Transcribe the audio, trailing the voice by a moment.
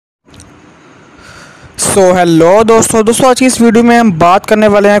Hello दोस्तों आज की इस वीडियो में हम बात करने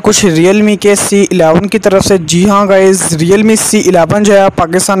वाले हैं कुछ Realme के C11 की तरफ से। जी हाँ गाइज़, Realme C11 जो है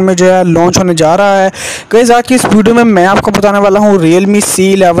पाकिस्तान में जो है लॉन्च होने जा रहा है। गाइज़ आज की इस वीडियो में मैं आपको बताने वाला हूँ Realme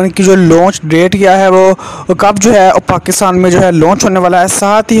C11 की जो लॉन्च डेट क्या है, वो कब जो है पाकिस्तान में जो है लॉन्च होने वाला है।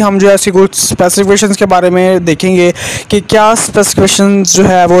 साथ ही हम जो है इसकी कुछ स्पेसिफिकेशंस के बारे में देखेंगे कि क्या स्पेसिफिकेशंस जो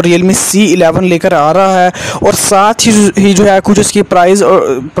है वो Realme C11 लेकर आ रहा है, और साथ ही जो है कुछ इसकी प्राइस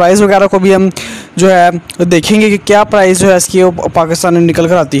वगैरह को भी हम जो है देखेंगे कि क्या प्राइस जो है इसकी पाकिस्तान में निकल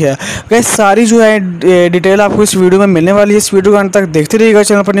कर आती है। गाइस सारी जो है डिटेल आपको इस वीडियो में मिलने वाली है। इस वीडियो को अंत तक देखते रहिएगा।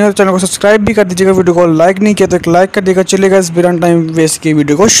 चैनल पर नहीं हो तो चैनल को सब्सक्राइब भी कर दीजिएगा। वीडियो को लाइक नहीं किया तो एक लाइक कर दीजिएगा। चलिएगा इस बिना टाइम वेस्ट की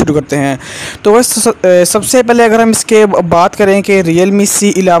वीडियो को शुरू करते हैं। तो बस सबसे पहले अगर हम इसके बात करें कि Realme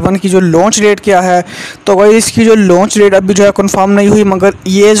C11 की जो लॉन्च डेट क्या है, तो भाई इसकी जो लॉन्च डेट अभी जो है कन्फर्म नहीं हुई, मगर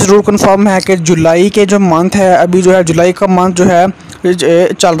ये ज़रूर कन्फर्म है कि जुलाई के जो मंथ है, अभी जो है जुलाई का मंथ जो है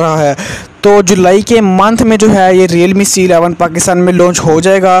चल रहा है, तो जुलाई के मंथ में जो है ये Realme C11 पाकिस्तान में लॉन्च हो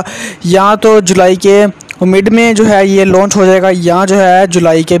जाएगा। या तो जुलाई के मिड में जो है ये लॉन्च हो जाएगा, या जो है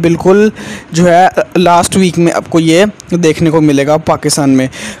जुलाई के बिल्कुल जो है लास्ट वीक में आपको ये देखने को मिलेगा पाकिस्तान में।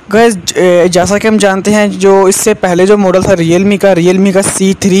 गाइस जैसा कि हम जानते हैं, जो इससे पहले जो मॉडल था Realme का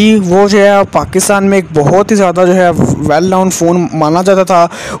C3, वो जो है पाकिस्तान में एक बहुत ही ज़्यादा जो है वेल नोन फ़ोन माना जाता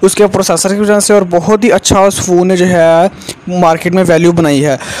था उसके प्रोसेसर की वजह से, और बहुत ही अच्छा उस फ़ोन ने जो है मार्केट में वैल्यू बनाई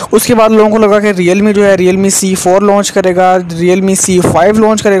है। उसके बाद लोगों को लगा कि Realme जो है Realme C4 लॉन्च करेगा, Realme C5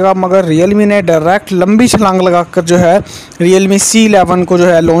 लॉन्च करेगा, मगर Realme ने डायरेक्ट लंबी छलांग लगाकर जो है Realme C11 को जो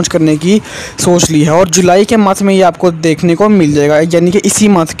है लॉन्च करने की सोच ली है, और जुलाई के मंथ में ये आपको देखने को मिल जाएगा। यानी कि इसी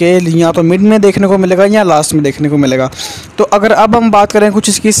मंथ के या तो मिड में देखने को मिलेगा या लास्ट में देखने को मिलेगा। तो अगर अब हम बात करें कुछ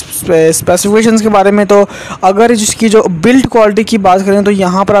इसकी स्पेसिफिकेशंस के बारे में, तो अगर इसकी जो बिल्ड क्वालिटी की बात करें तो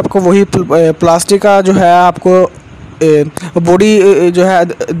यहाँ पर आपको वही प्लास्टिक का जो है आपको बॉडी जो है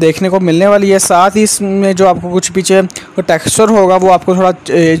देखने को मिलने वाली है। साथ ही इसमें जो आपको कुछ पीछे टेक्सचर होगा वो आपको थोड़ा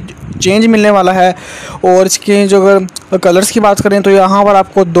चेंज मिलने वाला है। और इसके जो अगर कलर्स की बात करें तो यहाँ पर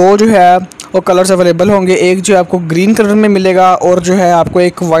आपको दो जो है वो कलर्स अवेलेबल होंगे। एक जो है आपको ग्रीन कलर में मिलेगा, और जो है आपको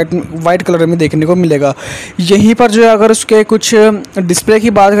एक वाइट कलर में देखने को मिलेगा। यहीं पर जो है अगर उसके कुछ डिस्प्ले की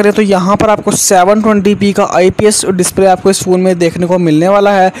बात करें तो यहाँ पर आपको 720p का IPS डिस्प्ले आपको इस फ़ोन में देखने को मिलने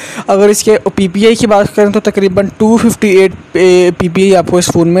वाला है। अगर इसके PPI की बात करें तो तकरीबन 258 PPI आपको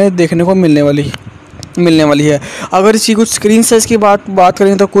इस फ़ोन में देखने को मिलने वाली है। अगर इसकी कुछ स्क्रीन साइज़ की बात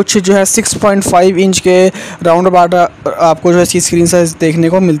करें तो कुछ जो है 6.5 इंच के राउंड अबाउट आपको जो है इसकी स्क्रीन साइज़ देखने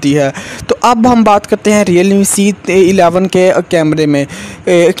को मिलती है। तो अब हम बात करते हैं Realme C11 के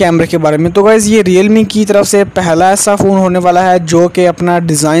कैमरे के बारे में। तो गाइज़ ये Realme की तरफ से पहला ऐसा फ़ोन होने वाला है जो कि अपना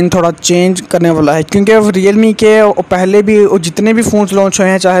डिज़ाइन थोड़ा चेंज करने वाला है, क्योंकि Realme के पहले भी जितने भी फ़ोन्स लॉन्च हुए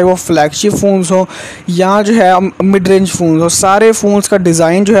हैं, चाहे वो फ्लैगशिप फ़ोन्स हो या जो है मिड रेंज फ़ोन्स हो, सारे फ़ोन्स का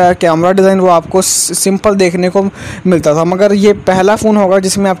डिज़ाइन जो है कैमरा डिज़ाइन वो आपको सिंपल देखने को मिलता था। मगर ये पहला फ़ोन होगा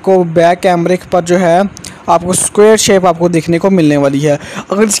जिसमें आपको बैक कैमरे पर जो है आपको स्क्वायर शेप आपको देखने को मिलने वाली है।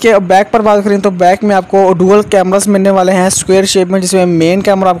 अगर इसके बैक पर बात करें तो बैक में आपको डुअल कैमरास मिलने वाले हैं स्क्वायर शेप में, जिसमें मेन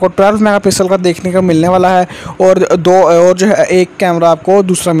कैमरा आपको 12 मेगापिक्सल का देखने को मिलने वाला है, और जो है एक कैमरा आपको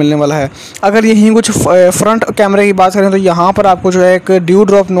दूसरा मिलने वाला है। अगर यहीं कुछ फ्रंट कैमरे की बात करें तो यहाँ पर आपको जो है एक ड्यू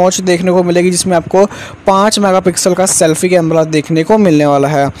ड्रॉप नॉच देखने को मिलेगी, जिसमें आपको 5 मेगापिक्सल का सेल्फी कैमरा देखने को मिलने वाला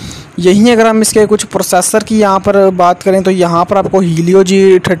है। यहीं अगर हम इसके कुछ प्रोसेसर की यहाँ पर बात करें तो यहाँ पर आपको Helio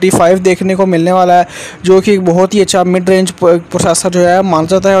G35 देखने को मिलने वाला है, जो कि एक बहुत ही अच्छा मिड रेंज प्रोसेसर जो है माना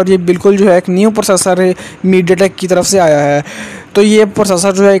जाता है, और ये बिल्कुल जो है एक न्यू प्रोसेसर MediaTek की तरफ से आया है। तो ये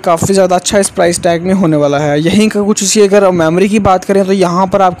प्रोसेसर जो है काफ़ी ज़्यादा अच्छा इस प्राइस टैग में होने वाला है। यहीं का कुछ इसी अगर मेमोरी की बात करें तो यहाँ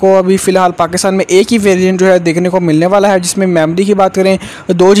पर आपको अभी फ़िलहाल पाकिस्तान में एक ही वेरिएंट जो है देखने को मिलने वाला है, जिसमें मेमोरी की बात करें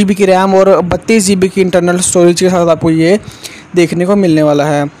 2 GB की रैम और 32 GB की इंटरनल स्टोरेज के साथ आपको ये देखने को मिलने वाला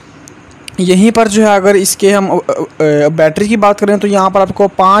है। यहीं पर जो है अगर इसके हम बैटरी की बात करें तो यहाँ पर आपको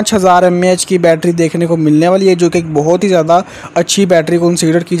 5000 mAh की बैटरी देखने को मिलने वाली है, जो कि एक बहुत ही ज़्यादा अच्छी बैटरी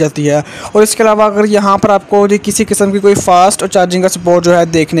कंसीडर की जाती है। और इसके अलावा अगर यहाँ पर आपको किसी किस्म की कोई फास्ट चार्जिंग का सपोर्ट जो है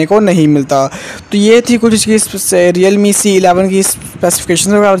देखने को नहीं मिलता। तो ये थी कुछ इसकी Realme C11 की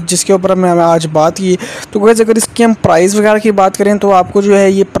स्पेसिफिकेशन वगैरह जिसके ऊपर हमने आज बात की। तो वैसे अगर इसकी हम प्राइस वगैरह की बात करें तो आपको जो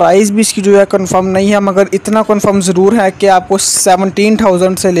है ये प्राइस भी इसकी जो है कन्फर्म नहीं है, मगर इतना कन्फर्म ज़रूर है कि आपको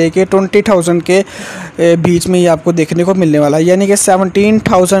 17,000 से लेके 20,000 के बीच में ये आपको देखने को मिलने वाला है। यानी कि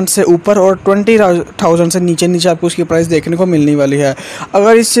 17,000 से ऊपर और 20,000 से नीचे आपको उसकी प्राइस देखने को मिलने वाली है।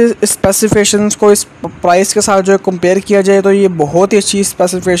 अगर इस स्पेसिफिकेशंस को इस प्राइस के साथ जो है कंपेयर किया जाए तो ये बहुत ही अच्छी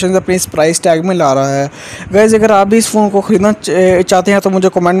स्पेसिफिकेशंस अपने इस प्राइस टैग में ला रहा है। गाइस अगर आप भी इस फ़ोन को ख़रीदना चाहते हैं तो मुझे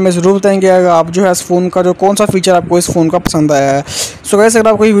कमेंट में ज़रूर बताएंगे अगर आप जो है इस फ़ोन का जो कौन सा फीचर आपको इस फ़ोन का पसंद आया है। सो गाइस अगर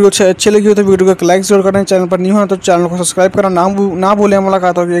आपको ये वीडियो अच्छी लगी हो तो वीडियो को लाइक ज़रूर करें, चैनल पर नहीं हो तो चैनल को सब्सक्राइब करना ना भूलें।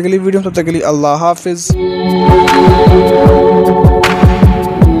 मुलाकात होगी अगली वीडियो में। तक के लिए अल्लाह हाफिज़।